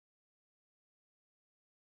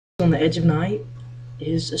on the Edge of Night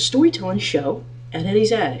is a storytelling show at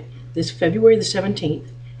Eddie's Attic this February the 17th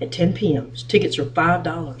at 10 p.m. Tickets are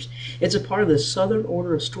 $5. It's a part of the Southern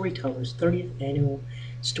Order of Storytellers 30th Annual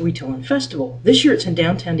Storytelling Festival. This year it's in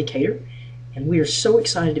downtown Decatur, and we are so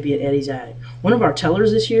excited to be at Eddie's Attic. One of our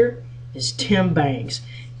tellers this year is Tim Banks.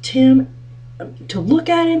 Tim, to look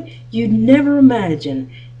at him, you'd never imagine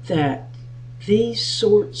that these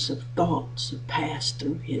sorts of thoughts have passed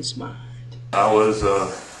through his mind. I was a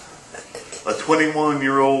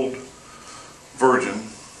 21-year-old virgin,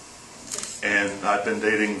 and I've been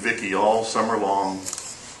dating Vicky all summer long.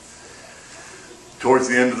 Towards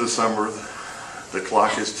the end of the summer, the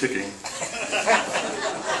clock is ticking.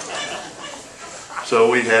 So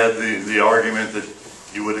we had the argument that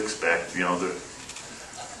you would expect, you know, the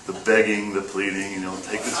begging, the pleading, you know,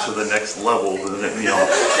 take this to the next level, you know,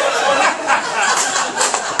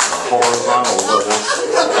 horizontal level.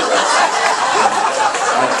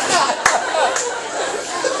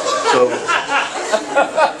 So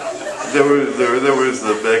there was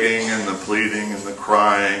the begging and the pleading and the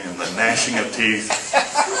crying and the gnashing of teeth,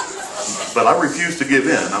 but I refused to give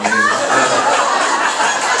in.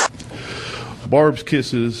 I mean, Barb's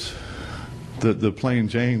kisses, the plain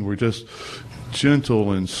Jane, were just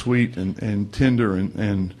gentle and sweet and tender,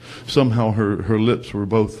 and somehow her lips were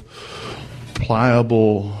both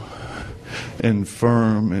pliable and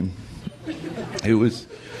firm, and it was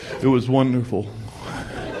wonderful.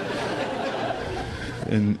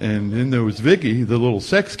 And then there was Vicky, the little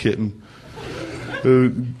sex kitten,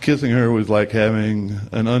 who kissing her was like having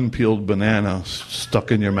an unpeeled banana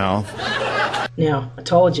stuck in your mouth. Now, I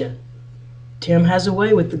told you, Tim has a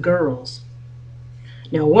way with the girls.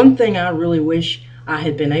 Now, one thing I really wish I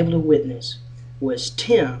had been able to witness was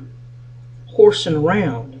Tim horsing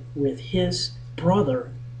around with his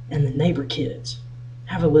brother and the neighbor kids.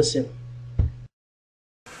 Have a listen.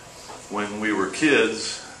 when we were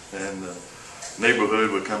kids, and the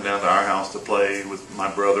neighborhood would come down to our house to play with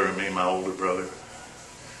my brother and me, my older brother,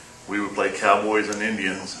 we would play cowboys and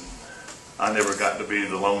Indians. And I never got to be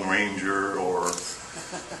the Lone Ranger or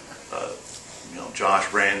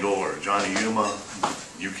Josh Randall or Johnny Yuma.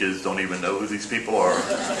 You kids don't even know who these people are.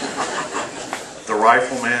 The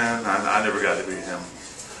Rifleman, I never got to be him.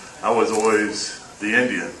 I was always the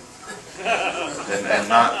Indian. And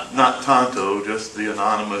not Tonto, just the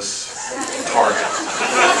anonymous target.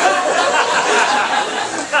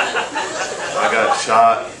 I got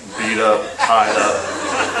shot, beat up, tied up,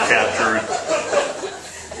 captured.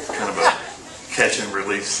 Kind of a catch and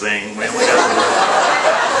release thing.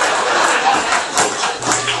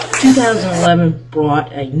 2011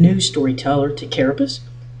 brought a new storyteller to Carapace,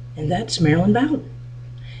 and that's Marilyn Bowden.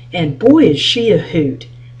 And boy, is she a hoot.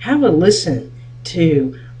 Have a listen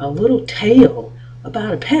to a little tale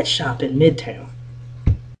about a pet shop in Midtown.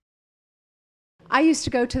 I used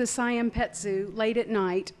to go to the Siam Pet Zoo late at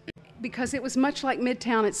night because it was much like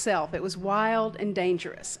Midtown itself. It was wild and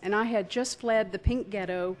dangerous. And I had just fled the pink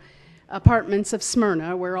ghetto apartments of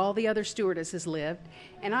Smyrna, where all the other stewardesses lived.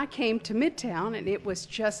 And I came to Midtown, and it was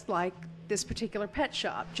just like this particular pet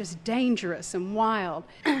shop, just dangerous and wild.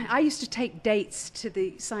 I used to take dates to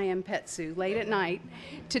the Siam Pet Zoo late at night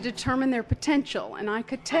to determine their potential, and I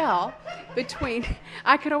could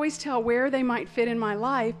always tell where they might fit in my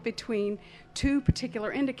life between two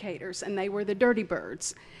particular indicators, and they were the dirty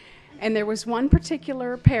birds. And there was one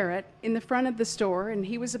particular parrot in the front of the store, and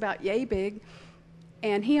he was about yay big,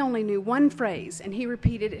 and he only knew one phrase, and he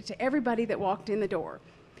repeated it to everybody that walked in the door.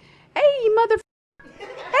 Hey, mother.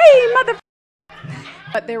 Hey, mother.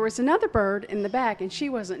 But there was another bird in the back, and she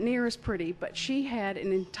wasn't near as pretty, but she had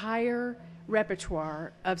an entire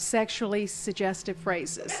repertoire of sexually suggestive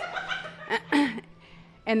phrases.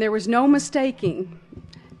 And there was no mistaking.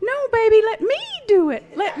 No, baby, let me do it.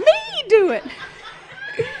 Let me do it.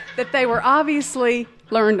 That they were obviously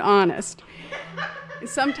learned honest. And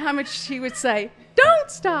sometimes she would say,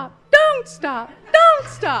 don't stop, don't stop, don't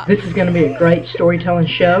stop. This is going to be a great storytelling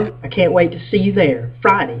show. I can't wait to see you there.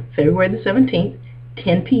 Friday, February the 17th,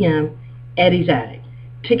 10 p.m., Eddie's Attic.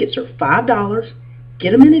 Tickets are $5.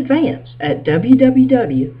 Get them in advance at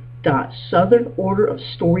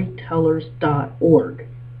www.southernorderofstorytellers.org.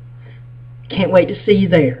 Can't wait to see you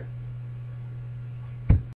there.